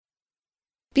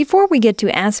Before we get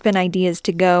to Aspen Ideas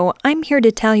to Go, I'm here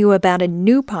to tell you about a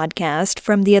new podcast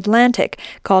from The Atlantic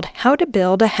called How to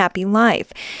Build a Happy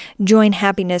Life. Join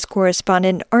happiness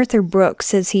correspondent Arthur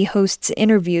Brooks as he hosts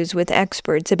interviews with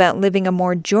experts about living a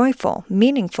more joyful,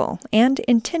 meaningful, and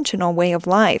intentional way of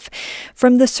life.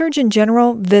 From the Surgeon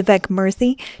General Vivek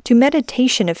Murthy to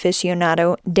meditation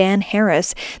aficionado Dan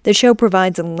Harris, the show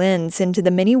provides a lens into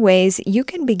the many ways you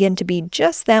can begin to be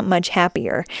just that much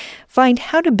happier. Find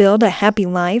How to Build a Happy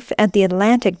Life at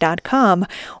theatlantic.com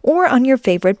or on your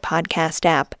favorite podcast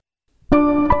app.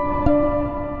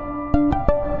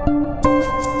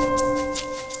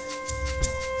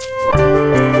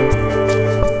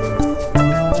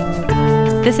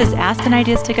 This is Aspen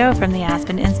Ideas to Go from the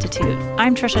Aspen Institute.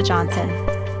 I'm Trisha Johnson.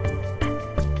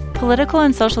 Political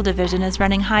and social division is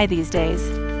running high these days.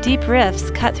 Deep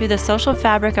rifts cut through the social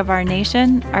fabric of our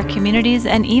nation, our communities,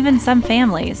 and even some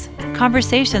families.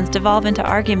 Conversations devolve into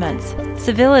arguments.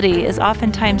 Civility is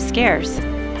oftentimes scarce.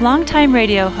 Longtime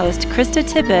radio host Krista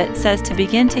Tippett says to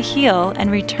begin to heal and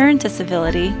return to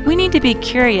civility, we need to be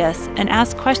curious and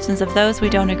ask questions of those we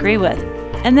don't agree with,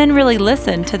 and then really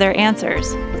listen to their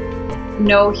answers.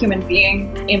 No human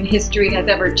being in history has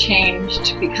ever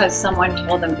changed because someone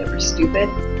told them they were stupid.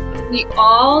 We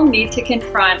all need to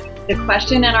confront the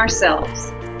question in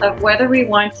ourselves of whether we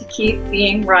want to keep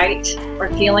being right or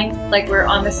feeling like we're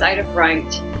on the side of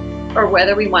right, or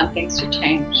whether we want things to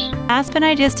change. Aspen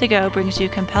Ideas to Go brings you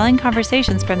compelling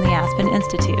conversations from the Aspen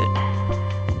Institute.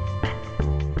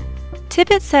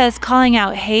 Tippett says calling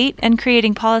out hate and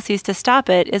creating policies to stop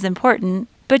it is important,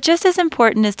 but just as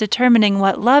important is determining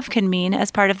what love can mean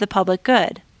as part of the public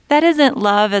good. That isn't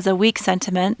love as a weak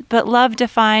sentiment, but love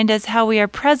defined as how we are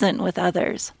present with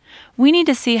others. We need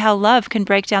to see how love can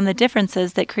break down the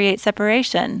differences that create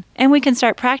separation, and we can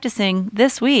start practicing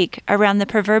this week around the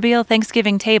proverbial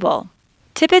Thanksgiving table.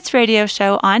 Tippett's radio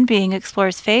show On Being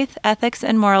explores faith, ethics,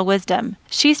 and moral wisdom.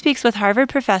 She speaks with Harvard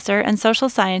professor and social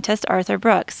scientist Arthur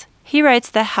Brooks. He writes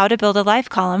the How to Build a Life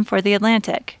column for The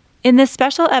Atlantic. In this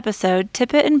special episode,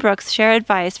 Tippett and Brooks share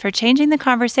advice for changing the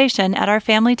conversation at our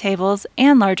family tables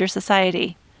and larger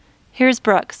society. Here's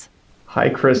Brooks. Hi,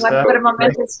 Krista. What a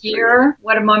momentous year.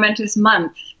 What a momentous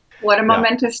month. What a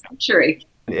momentous century.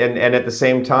 And at the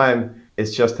same time,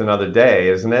 it's just another day,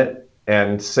 isn't it?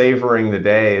 And savoring the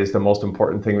day is the most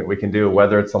important thing that we can do,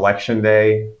 whether it's election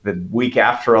day, the week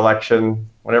after election,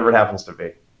 whatever it happens to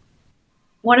be.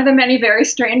 One of the many very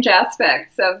strange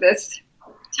aspects of this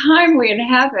time we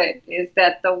inhabit is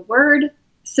that the word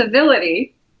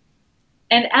civility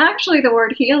and actually the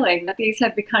word healing, that these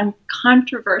have become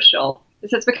controversial.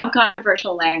 This has become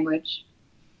controversial language.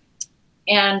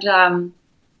 And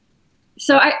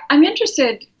so I'm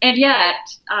interested, and yet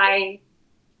I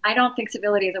don't think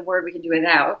civility is a word we can do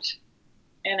without.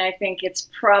 And I think it's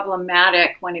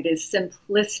problematic when it is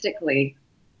simplistically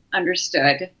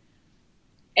understood.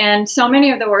 And so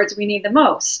many of the words we need the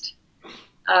most,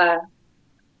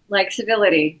 like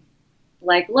civility,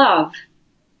 like love,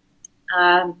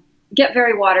 get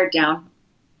very watered down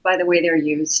by the way they're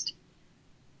used.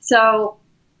 So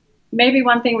maybe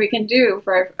one thing we can do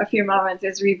for a few moments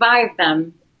is revive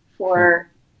them for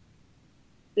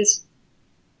this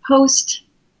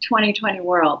post-2020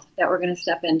 world that we're going to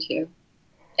step into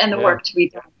and the work to be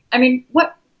done. I mean,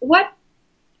 what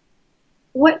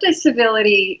does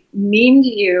civility mean to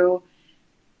you?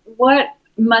 What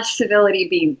must civility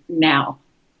be now?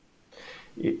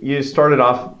 You started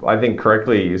off, I think,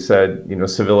 correctly. You said,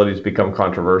 civility has become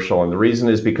controversial. And the reason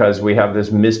is because we have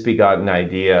this misbegotten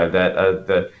idea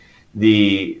that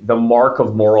the mark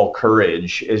of moral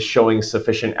courage is showing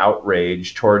sufficient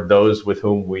outrage toward those with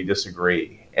whom we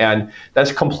disagree. And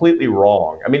that's completely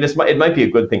wrong. I mean, it might be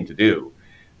a good thing to do.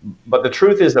 But the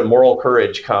truth is that moral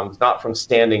courage comes not from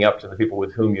standing up to the people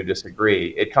with whom you disagree.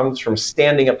 It comes from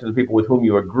standing up to the people with whom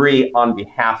you agree on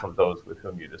behalf of those with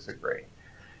whom you disagree.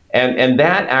 And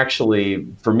that actually,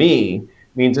 for me,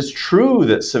 means it's true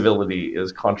that civility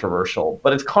is controversial,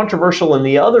 but it's controversial in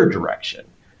the other direction.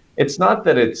 It's not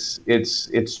that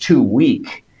it's too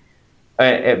weak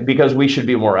because we should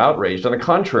be more outraged. On the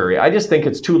contrary, I just think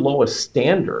it's too low a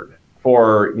standard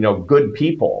for good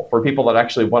people, for people that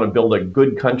actually want to build a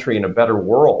good country and a better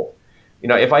world.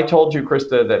 If I told you,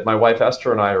 Krista, that my wife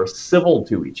Esther and I are civil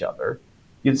to each other,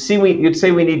 you'd say we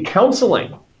need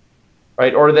counseling.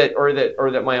 Right, or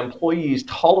that my employees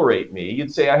tolerate me.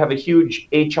 You'd say I have a huge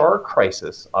HR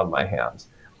crisis on my hands.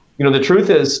 The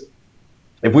truth is,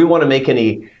 if we want to make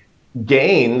any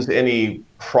gains, any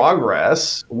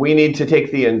progress, we need to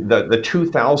take the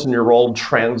 2,000-year-old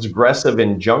transgressive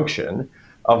injunction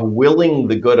of willing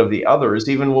the good of the others,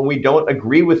 even when we don't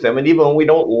agree with them and even when we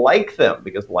don't like them,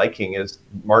 because liking, as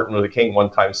Martin Luther King one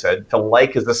time said, to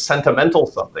like is a sentimental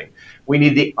something. We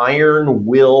need the iron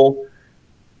will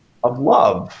of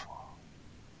love.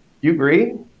 Do you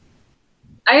agree?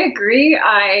 I agree.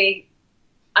 I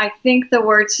think the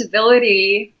word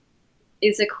civility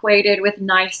is equated with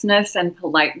niceness and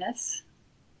politeness,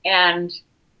 and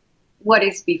what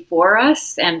is before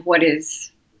us and what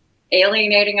is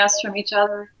alienating us from each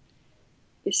other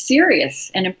is serious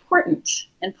and important,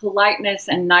 and politeness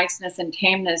and niceness and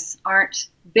tameness aren't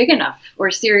big enough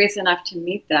or serious enough to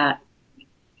meet that.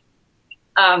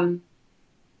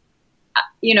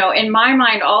 In my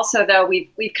mind also, though,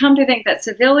 we've come to think that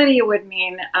civility would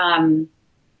mean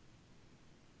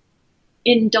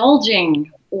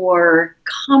indulging or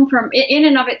in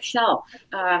and of itself,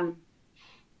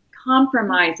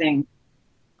 compromising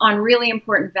on really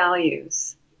important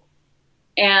values.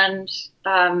 And,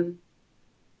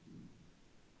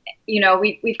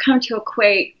 we've come to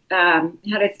equate, how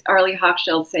does Arlie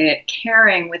Hochschild say it,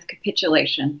 caring with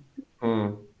capitulation.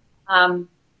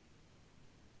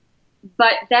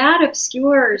 But that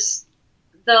obscures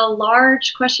the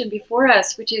large question before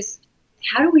us, which is,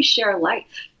 how do we share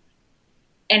life?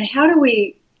 And how do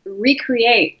we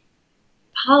recreate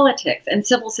politics and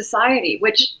civil society,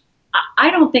 which I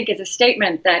don't think is a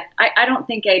statement that, I don't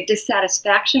think a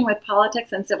dissatisfaction with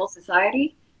politics and civil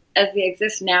society as they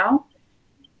exist now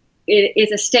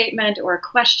is a statement or a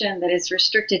question that is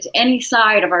restricted to any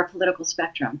side of our political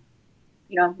spectrum.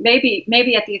 Maybe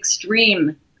at the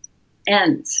extreme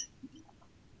ends.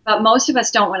 But most of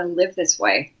us don't want to live this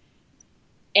way.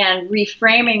 And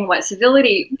reframing what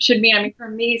civility should mean, for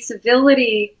me,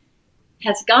 civility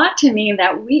has got to mean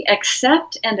that we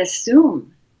accept and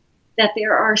assume that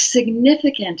there are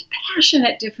significant,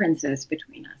 passionate differences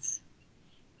between us.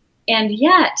 And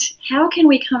yet, how can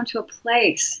we come to a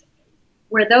place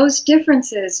where those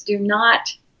differences do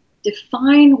not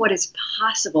define what is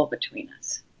possible between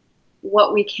us,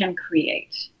 what we can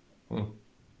create?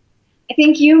 I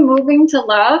think you moving to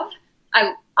love,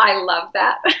 I love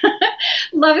that.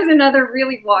 Love is another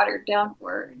really watered down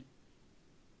word.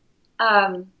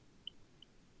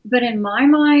 But in my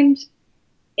mind,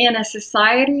 in a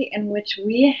society in which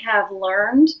we have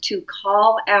learned to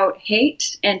call out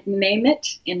hate and name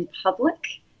it in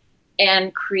public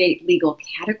and create legal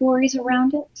categories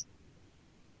around it,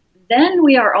 then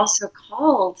we are also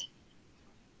called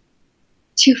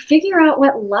to figure out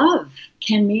what love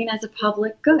can mean as a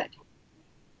public good.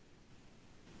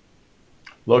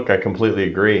 Look, I completely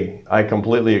agree.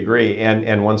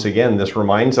 And once again, this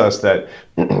reminds us that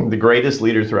the greatest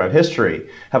leaders throughout history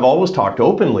have always talked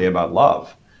openly about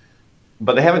love,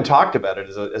 but they haven't talked about it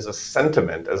as a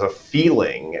sentiment, as a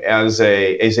feeling, as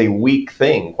a weak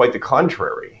thing. Quite the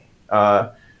contrary.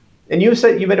 And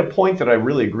you made a point that I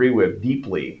really agree with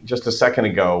deeply just a second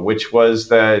ago, which was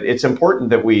that it's important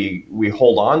that we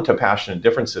hold on to passionate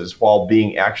differences while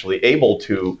being actually able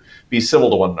to be civil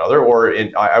to one another, or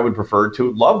I would prefer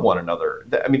to love one another.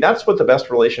 I mean, that's what the best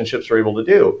relationships are able to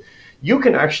do. You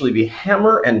can actually be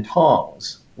hammer and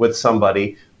tongs with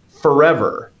somebody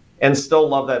forever and still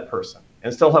love that person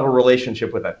and still have a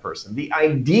relationship with that person. The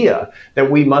idea that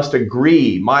we must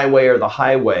agree my way or the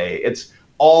highway, it's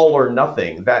all or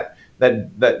nothing, that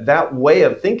way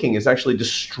of thinking is actually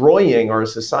destroying our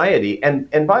society.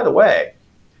 And by the way,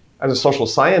 as a social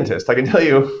scientist, I can tell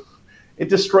you, it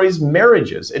destroys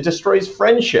marriages. It destroys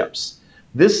friendships.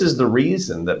 This is the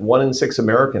reason that 1 in 6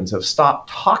 Americans have stopped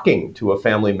talking to a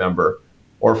family member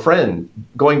or friend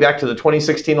going back to the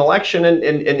 2016 election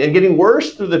and getting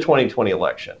worse through the 2020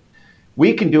 election.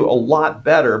 We can do a lot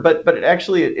better, but it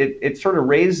actually, it sort of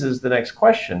raises the next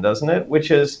question, doesn't it? Which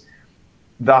is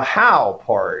the how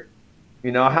part.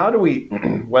 How do we,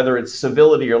 whether it's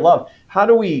civility or love, how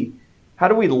do we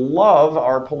love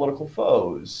our political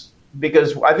foes?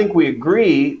 Because I think we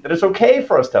agree that it's okay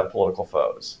for us to have political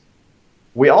foes.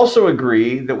 We also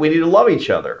agree that we need to love each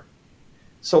other.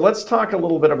 So let's talk a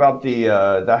little bit about the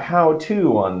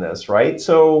how-to on this, right?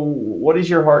 So what does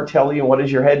your heart tell you and what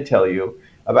does your head tell you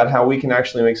about how we can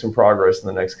actually make some progress in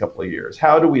the next couple of years?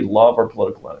 How do we love our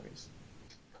political enemies?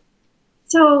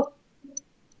 So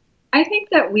I think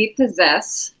that we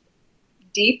possess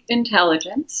deep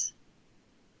intelligence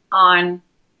on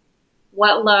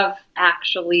what love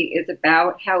actually is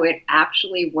about, how it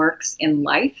actually works in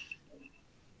life,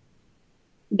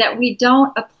 that we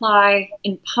don't apply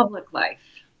in public life.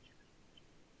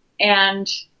 And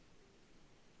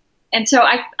so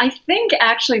I think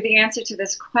actually the answer to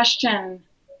this question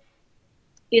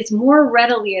is more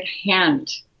readily at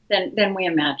hand than we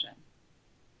imagine.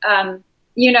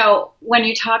 when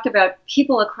you talked about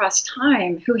people across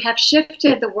time who have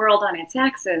shifted the world on its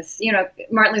axis,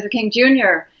 Martin Luther King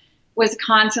Jr. was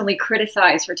constantly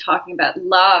criticized for talking about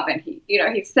love. And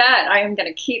he said, I am going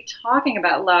to keep talking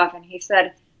about love. And he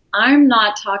said, I'm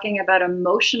not talking about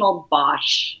emotional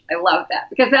bosh. I love that,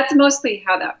 because that's mostly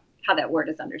how that word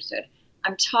is understood.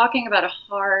 I'm talking about a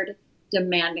hard,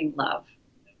 demanding love.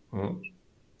 Mm.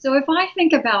 So if I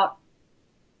think about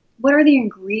what are the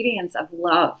ingredients of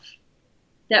love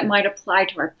that might apply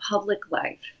to our public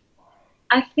life,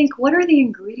 I think, what are the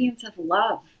ingredients of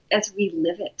love as we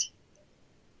live it?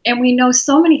 And we know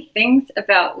so many things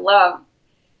about love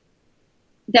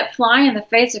that fly in the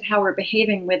face of how we're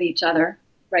behaving with each other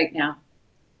right now.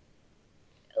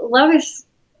 Love is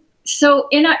so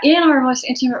in our most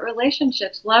intimate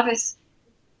relationships, love is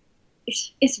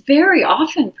very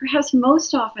often, perhaps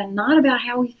most often, not about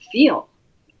how we feel.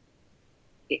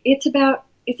 It's about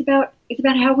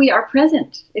how we are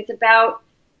present. It's about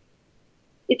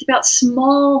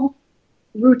small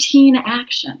routine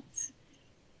actions.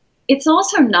 It's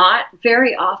also not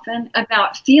very often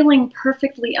about feeling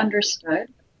perfectly understood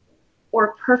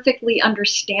or perfectly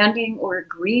understanding or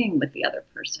agreeing with the other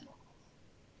person.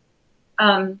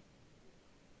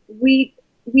 We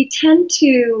tend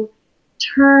to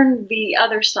turn the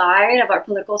other side of our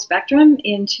political spectrum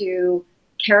into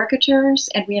caricatures,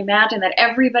 and we imagine that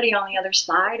everybody on the other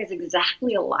side is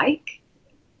exactly alike,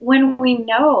 when we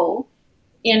know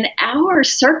in our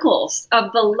circles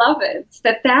of beloveds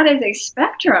that is a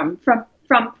spectrum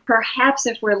from perhaps,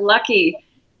 if we're lucky,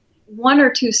 one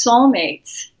or two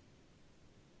soulmates.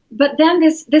 But then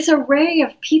this array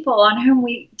of people on whom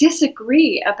we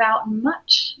disagree about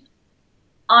much,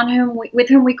 with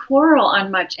whom we quarrel on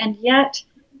much, and yet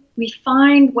we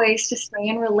find ways to stay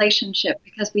in relationship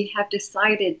because we have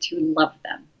decided to love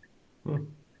them.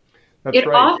 That's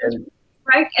right.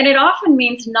 Right, and it often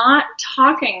means not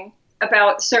talking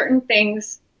about certain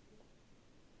things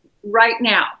right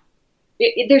now.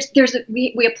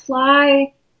 We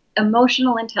apply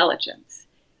emotional intelligence,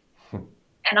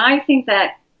 and I think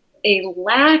that a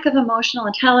lack of emotional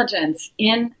intelligence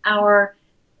in our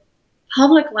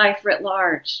public life writ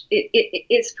large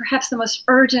is perhaps the most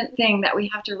urgent thing that we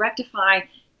have to rectify,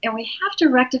 and we have to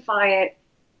rectify it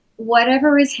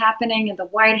whatever is happening in the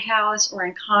White House or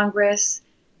in Congress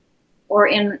or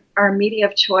in our media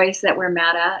of choice that we're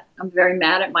mad at. I'm very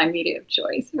mad at my media of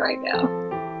choice right now.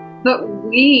 But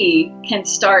we can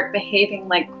start behaving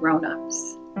like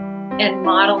grown-ups and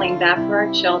modeling that for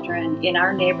our children in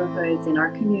our neighborhoods, in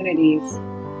our communities,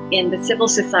 in the civil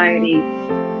society,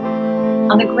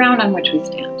 on the ground on which we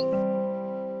stand.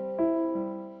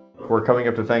 We're coming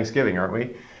up to Thanksgiving, aren't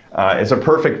we? It's a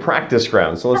perfect practice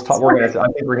ground. So let's talk. I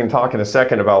think we're going to talk in a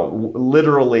second about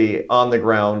literally on the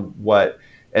ground what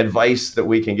advice that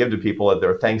we can give to people at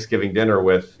their Thanksgiving dinner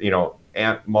with,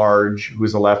 Aunt Marge,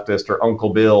 who's a leftist, or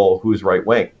Uncle Bill, who's right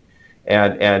wing,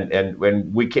 and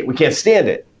when we can't stand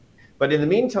it. But in the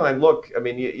meantime, look, I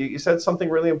mean, you said something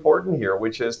really important here,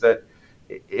 which is that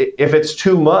if it's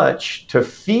too much to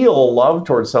feel love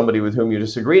towards somebody with whom you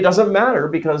disagree, it doesn't matter,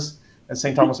 because, as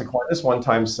St. Thomas Aquinas one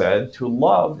time said, to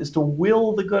love is to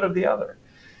will the good of the other.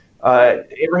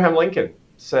 Abraham Lincoln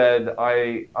said,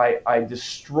 I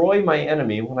destroy my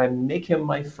enemy when I make him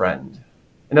my friend.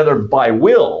 Another, by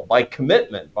will, by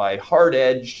commitment, by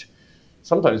hard-edged,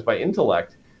 sometimes by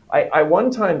intellect. I one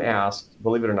time asked,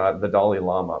 believe it or not, the Dalai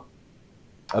Lama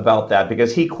about that,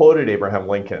 because he quoted Abraham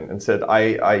Lincoln and said,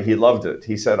 he loved it.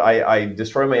 He said, I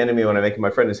destroy my enemy when I make him my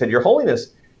friend. He said, Your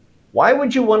Holiness, why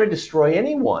would you want to destroy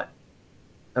anyone?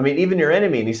 I mean, even your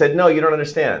enemy. And he said, no, you don't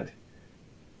understand.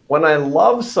 When I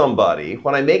love somebody,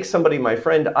 when I make somebody my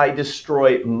friend, I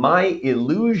destroy my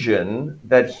illusion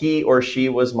that he or she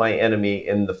was my enemy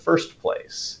in the first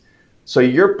place. So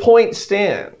your point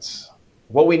stands.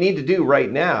 What we need to do right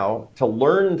now to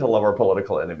learn to love our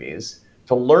political enemies,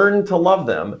 to learn to love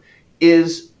them,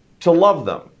 is to love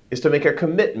them, is to make a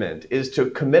commitment, is to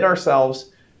commit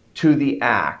ourselves to the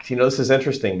act. This is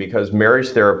interesting, because marriage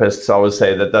therapists always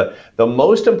say that the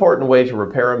most important way to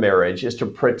repair a marriage is to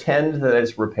pretend that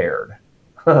it's repaired.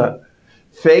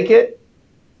 Fake it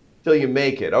till you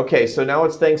make it. Okay, so now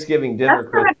it's Thanksgiving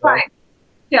dinner. That's right.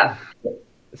 Yeah.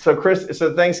 So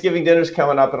Thanksgiving dinner's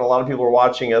coming up, and a lot of people are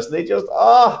watching us. They just,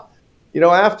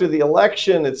 after the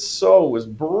election, it was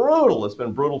brutal. It's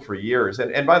been brutal for years.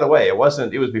 And by the way, it was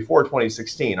before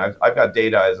 2016. I've got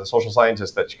data as a social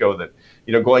scientist that show that,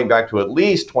 going back to at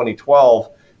least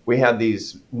 2012, we had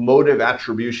these motive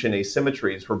attribution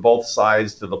asymmetries where both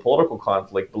sides to the political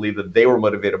conflict believed that they were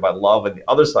motivated by love and the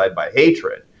other side by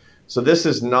hatred. So this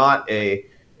is not a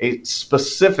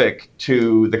specific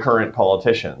to the current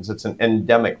politicians. It's an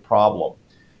endemic problem.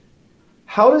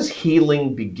 How does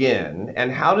healing begin,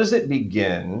 and how does it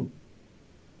begin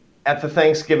at the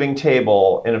Thanksgiving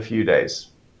table in a few days?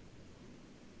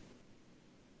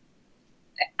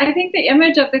 I think the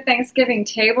image of the Thanksgiving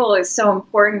table is so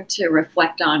important to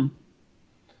reflect on.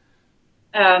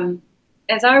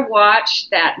 As I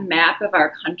watched that map of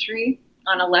our country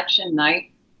on election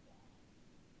night,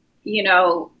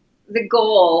 the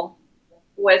goal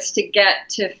was to get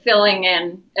to filling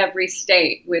in every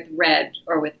state with red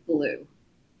or with blue.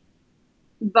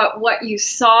 But what you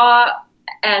saw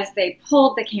as they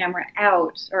pulled the camera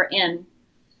out or in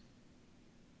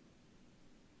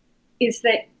is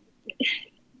that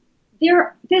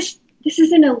this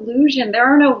is an illusion. There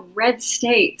are no red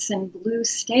states and blue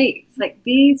states. Like,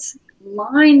 these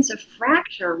lines of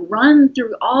fracture run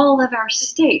through all of our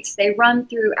states. They run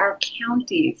through our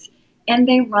counties, and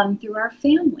they run through our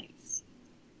families.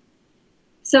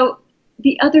 So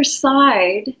the other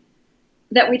side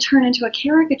that we turn into a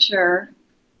caricature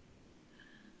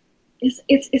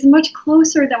is much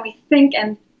closer than we think,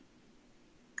 and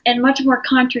much more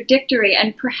contradictory,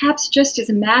 and perhaps just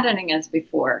as maddening as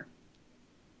before.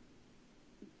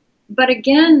 But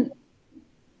again,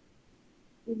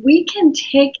 we can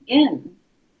take in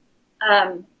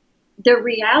the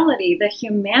reality, the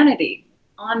humanity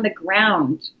on the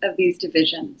ground of these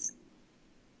divisions.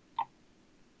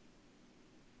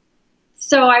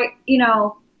 So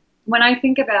when I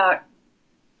think about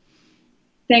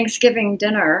Thanksgiving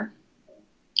dinner,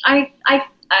 I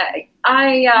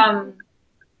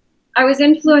was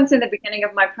influenced in the beginning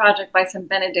of my project by some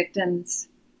Benedictines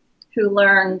who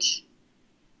learned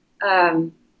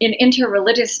in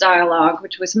interreligious dialogue,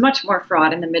 which was much more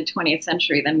fraught in the mid-20th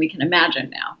century than we can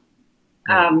imagine now,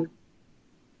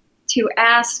 to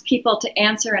ask people to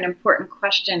answer an important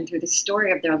question through the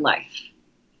story of their life.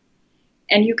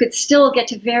 And you could still get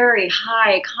to very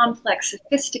high, complex,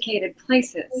 sophisticated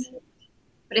places,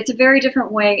 but it's a very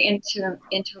different way into a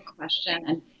question.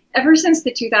 And ever since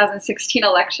the 2016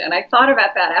 election, I thought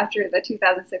about that after the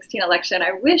 2016 election.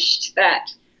 I wished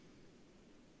that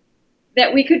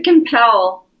we could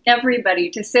compel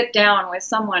everybody to sit down with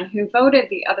someone who voted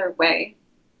the other way,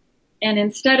 and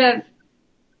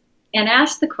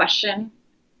ask the question,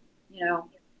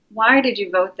 why did you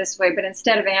vote this way? But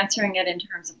instead of answering it in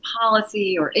terms of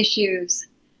policy or issues,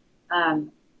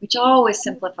 which always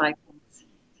simplify things,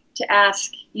 to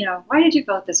ask, why did you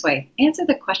vote this way? Answer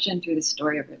the question through the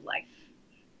story of your life.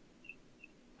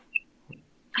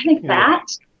 I think that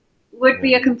would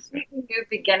be a completely new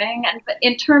beginning. And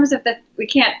in terms of we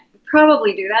can't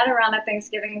probably do that around a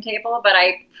Thanksgiving table, but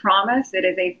I promise it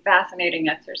is a fascinating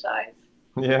exercise.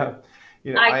 Yeah.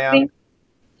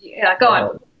 Go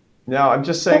on. No, I'm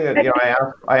just saying that,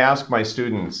 I ask my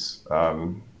students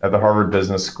at the Harvard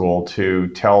Business School to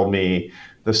tell me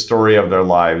the story of their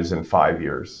lives in 5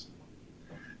 years.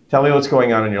 Tell me what's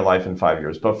going on in your life in 5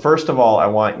 years. But first of all, I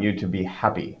want you to be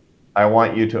happy. I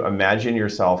want you to imagine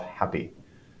yourself happy.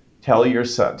 Tell your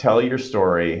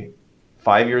story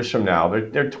 5 years from now.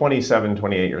 They're 27,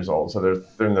 28 years old, so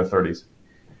they're in their 30s.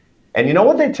 And you know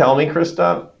what they tell me,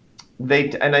 Krista?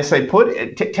 I say,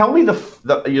 tell me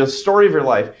the story of your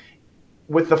life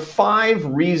with the 5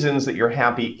 reasons that you're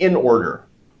happy in order.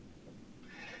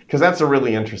 Because that's a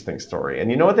really interesting story.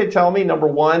 And you know what they tell me? Number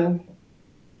 1,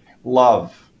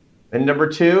 love. And number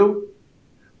 2,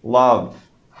 love.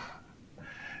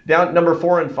 Down number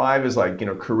 4 and 5 is like,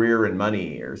 career and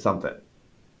money or something.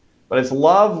 But it's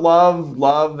love, love,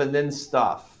 love, and then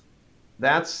stuff.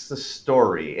 That's the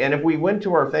story. And if we went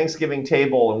to our Thanksgiving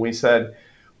table and we said,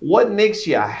 what makes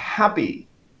you happy?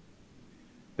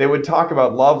 They would talk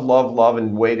about love, love, love,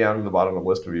 and way down to the bottom of the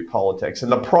list would be politics.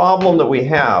 And the problem that we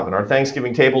have in our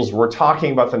Thanksgiving tables, we're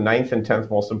talking about the 9th and 10th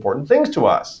most important things to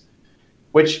us,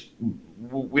 which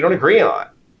we don't agree on,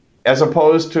 as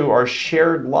opposed to our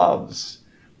shared loves.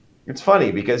 It's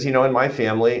funny because, in my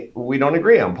family, we don't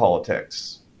agree on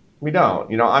politics. We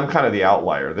don't. I'm kind of the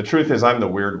outlier. The truth is I'm the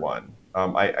weird one.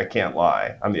 I can't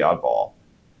lie. I'm the oddball.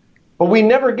 But we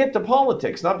never get to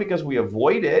politics, not because we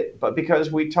avoid it, but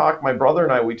because my brother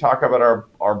and I, we talk about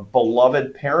our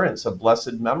beloved parents of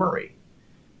blessed memory.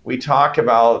 We talk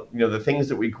about, the things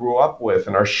that we grew up with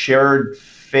and our shared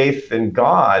faith in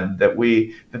God,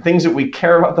 the things that we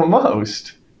care about the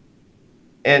most.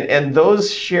 And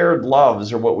those shared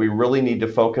loves are what we really need to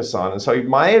focus on. And so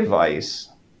my advice,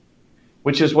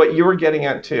 which is what you were getting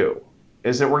at too,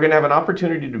 is that we're going to have an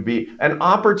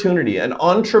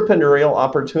entrepreneurial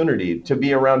opportunity to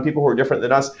be around people who are different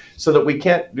than us, so that we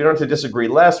don't have to disagree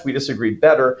less, we disagree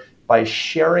better by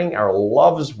sharing our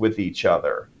loves with each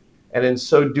other. And in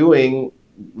so doing,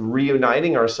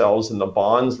 reuniting ourselves in the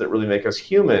bonds that really make us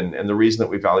human and the reason that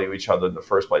we value each other in the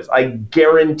first place. I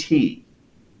guarantee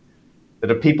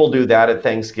that if people do that at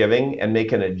Thanksgiving and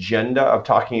make an agenda of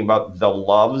talking about the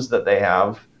loves that they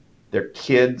have, their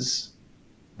kids,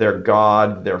 their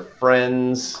God, their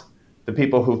friends, the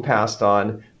people who've passed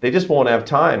on, they just won't have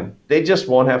time. They just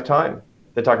won't have time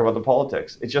to talk about the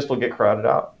politics. It just will get crowded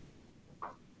out.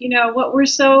 You know, what we're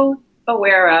so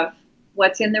aware of,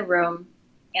 what's in the room,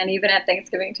 and even at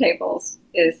Thanksgiving tables,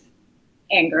 is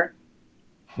anger.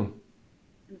 And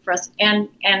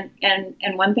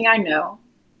one thing I know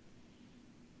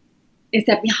is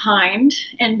that behind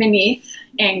and beneath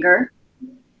anger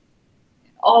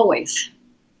always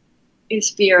is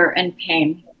fear and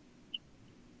pain.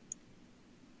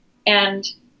 And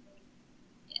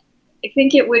I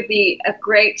think it would be a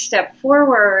great step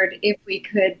forward if we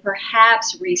could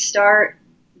perhaps restart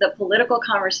the political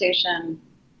conversation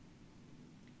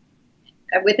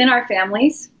within our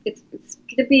families. It's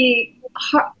going to be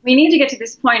hard. We need to get to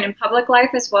this point in public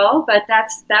life as well, but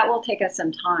that will take us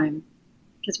some time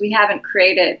because we haven't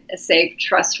created a safe,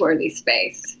 trustworthy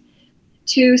space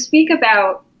to speak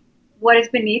about what is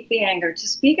beneath the anger, to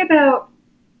speak about,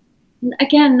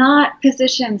 again, not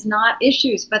positions, not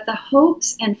issues, but the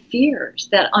hopes and fears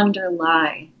that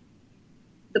underlie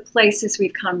the places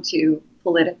we've come to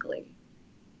politically.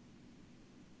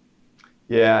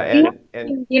 Yeah,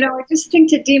 and you know, I just think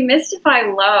to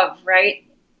demystify love, right?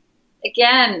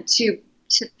 Again, to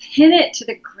pin it to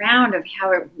the ground of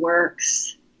how it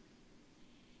works.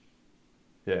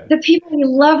 Yeah. The people we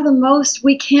love the most,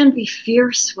 we can be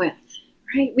fierce with,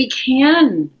 right? We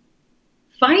can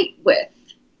fight with.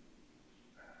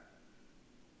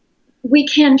 We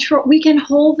can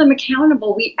hold them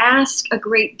accountable. We ask a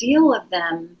great deal of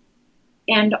them,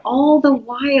 and all the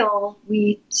while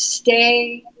we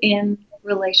stay in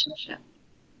relationship,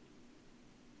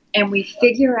 and we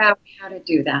figure out how to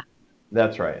do that.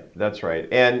 That's right. That's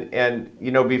right. And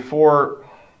you know, before,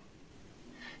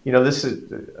 you know, this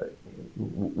is,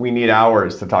 we need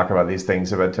hours to talk about these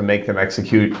things, about to make them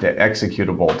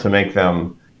executable, to make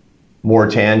them more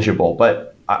tangible.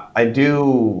 But I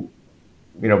do,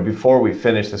 you know, before we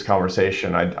finish this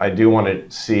conversation, I do want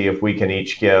to see if we can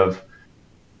each give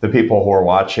the people who are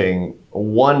watching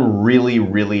one really,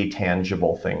 really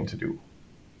tangible thing to do,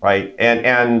 right?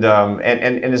 And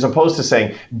as opposed to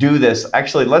saying, do this,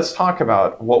 actually, let's talk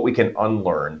about what we can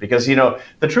unlearn. Because, you know,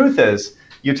 the truth is,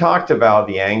 you talked about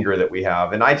the anger that we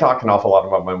have, and I talk an awful lot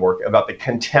about my work about the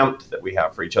contempt that we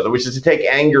have for each other, which is to take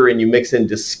anger and you mix in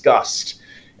disgust.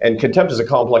 And contempt is a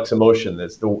complex emotion.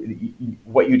 That's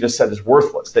what you just said is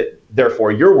worthless, that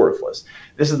therefore you're worthless.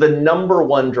 This is the number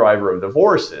one driver of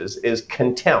divorce is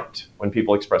contempt, when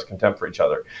people express contempt for each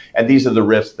other. And these are the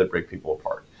rifts that break people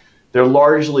apart. They're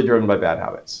largely driven by bad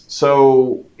habits.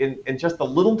 So in just the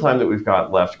little time that we've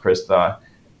got left, Krista,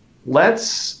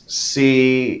 let's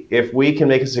see if we can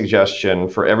make a suggestion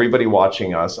for everybody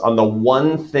watching us on the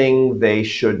one thing they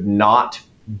should not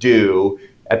do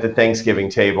at the Thanksgiving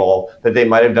table that they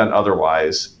might have done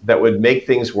otherwise that would make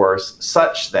things worse,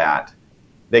 such that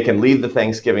they can leave the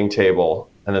Thanksgiving table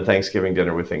and the Thanksgiving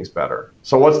dinner with things better.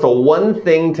 So what's the one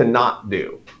thing to not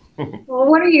do? Well,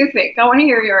 what do you think? I want to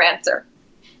hear your answer.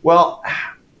 Well,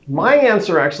 my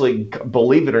answer actually,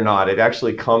 believe it or not, it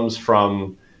actually comes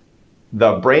from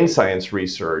the brain science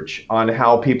research on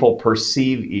how people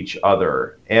perceive each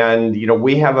other. And, you know,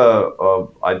 we have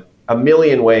a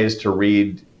million ways to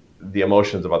read the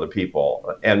emotions of other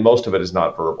people, and most of it is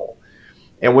not verbal.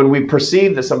 And when we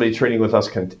perceive that somebody's treating with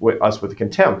us with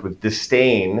contempt, with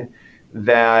disdain,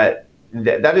 that's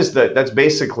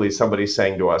basically somebody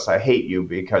saying to us, I hate you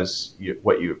because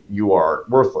you are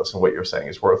worthless, and what you're saying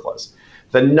is worthless.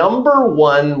 The number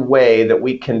one way that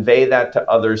we convey that to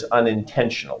others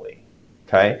unintentionally,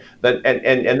 okay,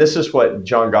 and this is what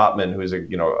John Gottman, who's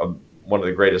one of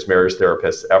the greatest marriage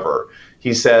therapists ever,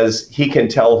 he says he can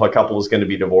tell if a couple is going to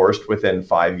be divorced within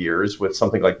 5 years with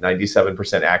something like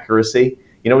 97% accuracy.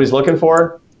 You know what he's looking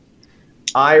for?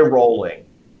 Eye rolling.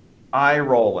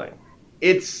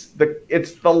 It's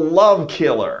the love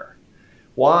killer.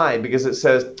 Why? Because it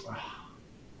says, oh,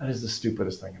 that is the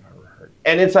stupidest thing I've ever heard.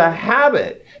 And it's a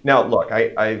habit. Now, look,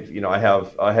 I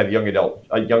have young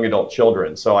adult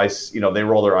children, so they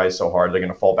roll their eyes so hard they're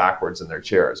going to fall backwards in their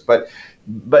chairs. But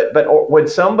when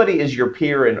somebody is your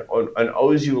peer and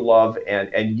owes you love,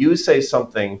 and you say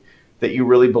something that you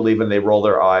really believe and they roll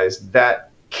their eyes, that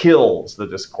kills the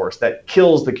discourse, that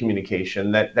kills the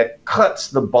communication, that cuts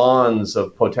the bonds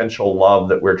of potential love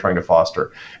that we're trying to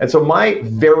foster. And so my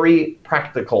very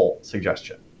practical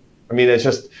suggestion, I mean, it's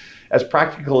just as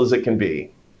practical as it can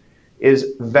be,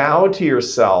 is vow to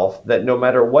yourself that no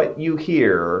matter what you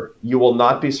hear, you will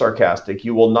not be sarcastic,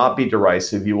 you will not be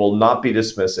derisive, you will not be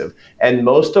dismissive. And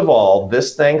most of all,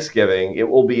 this Thanksgiving, it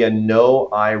will be a no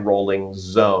eye-rolling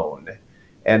zone.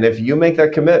 And if you make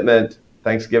that commitment,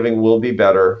 Thanksgiving will be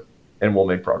better and we'll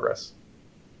make progress.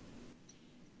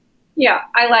 Yeah,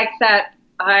 I like that.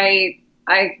 I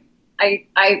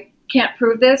can't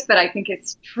prove this, but I think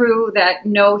it's true that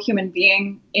no human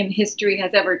being in history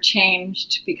has ever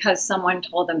changed because someone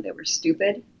told them they were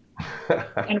stupid.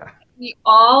 And we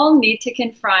all need to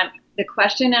confront the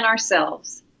question in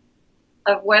ourselves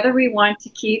of whether we want to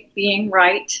keep being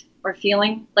right or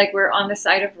feeling like we're on the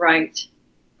side of right,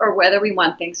 or whether we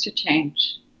want things to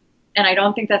change. And I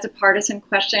don't think that's a partisan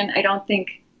question. I don't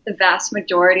think the vast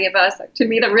majority of us, to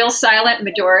me, the real silent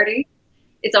majority,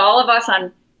 it's all of us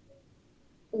on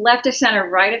left of center,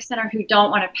 right of center, who don't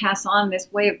want to pass on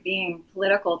this way of being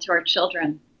political to our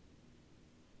children.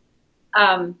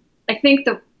 I think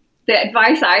the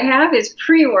advice I have is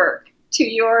pre-work to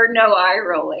your no eye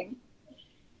rolling.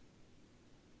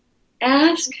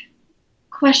 Ask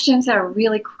questions that are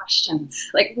really questions.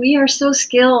 Like, we are so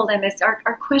skilled in this.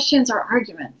 Our questions are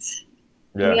arguments.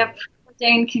 Yeah. We have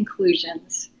preordained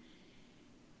conclusions.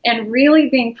 And really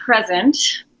being present,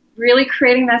 really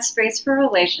creating that space for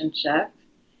relationship,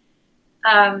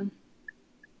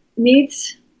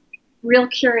 needs real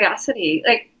curiosity,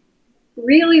 like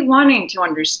really wanting to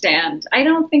understand. I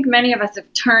don't think many of us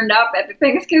have turned up at the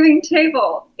Thanksgiving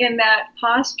table in that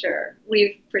posture.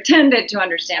 We've pretended to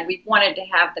understand. We've wanted to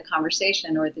have the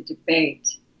conversation or the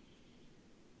debate.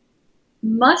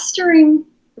 Mustering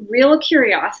real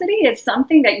curiosity is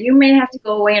something that you may have to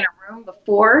go away in a room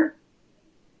before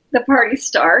the party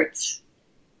starts,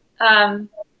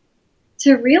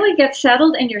 to really get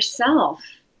settled in yourself,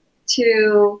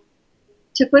 to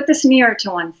put the sneer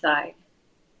to one side,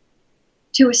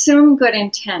 to assume good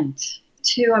intent,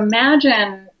 to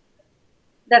imagine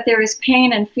that there is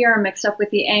pain and fear mixed up with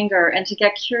the anger, and to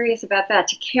get curious about that,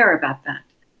 to care about that,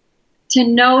 to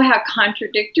know how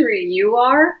contradictory you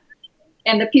are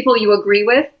and the people you agree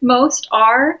with most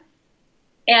are,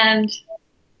 and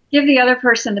give the other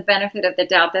person the benefit of the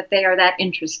doubt that they are that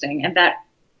interesting and that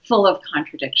full of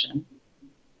contradiction.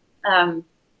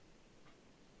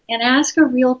 And ask a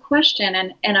real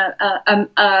question and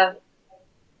a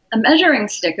measuring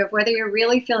stick of whether you're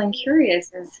really feeling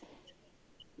curious is,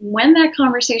 when that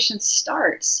conversation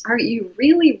starts, are you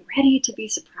really ready to be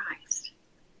surprised?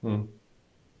 And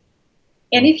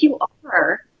if you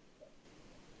are,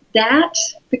 that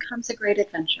becomes a great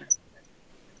adventure.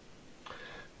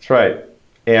 That's right.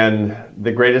 And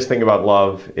the greatest thing about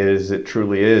love is it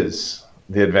truly is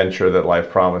the adventure that life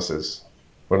promises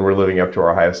when we're living up to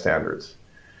our highest standards.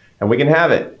 And we can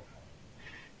have it.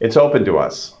 It's open to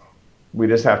us. We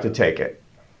just have to take it.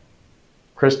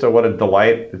 Krista, what a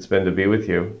delight it's been to be with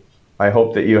you. I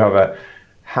hope that you have a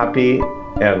happy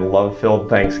and love-filled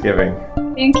Thanksgiving.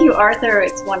 Thank you, Arthur.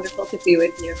 It's wonderful to be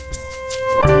with you.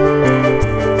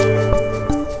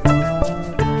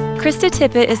 Krista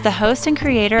Tippett is the host and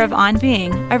creator of On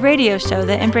Being, a radio show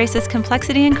that embraces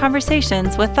complexity in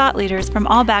conversations with thought leaders from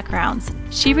all backgrounds.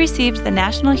 She received the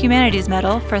National Humanities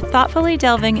Medal for thoughtfully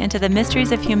delving into the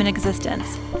mysteries of human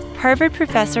existence. Harvard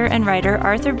professor and writer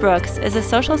Arthur Brooks is a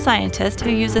social scientist who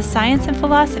uses science and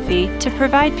philosophy to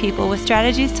provide people with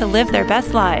strategies to live their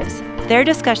best lives. Their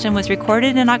discussion was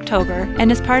recorded in October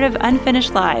and is part of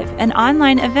Unfinished Live, an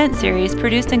online event series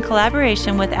produced in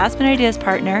collaboration with Aspen Ideas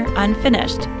partner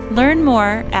Unfinished. Learn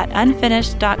more at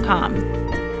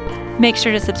unfinished.com. Make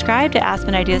sure to subscribe to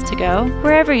Aspen Ideas to Go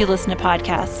wherever you listen to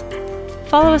podcasts.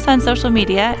 Follow us on social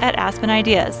media at Aspen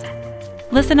Ideas.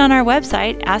 Listen on our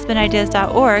website,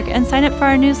 aspenideas.org, and sign up for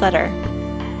our newsletter.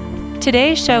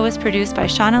 Today's show is produced by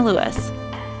Shauna Lewis.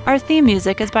 Our theme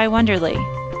music is by Wonderly.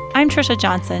 I'm Trisha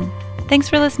Johnson. Thanks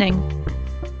for listening.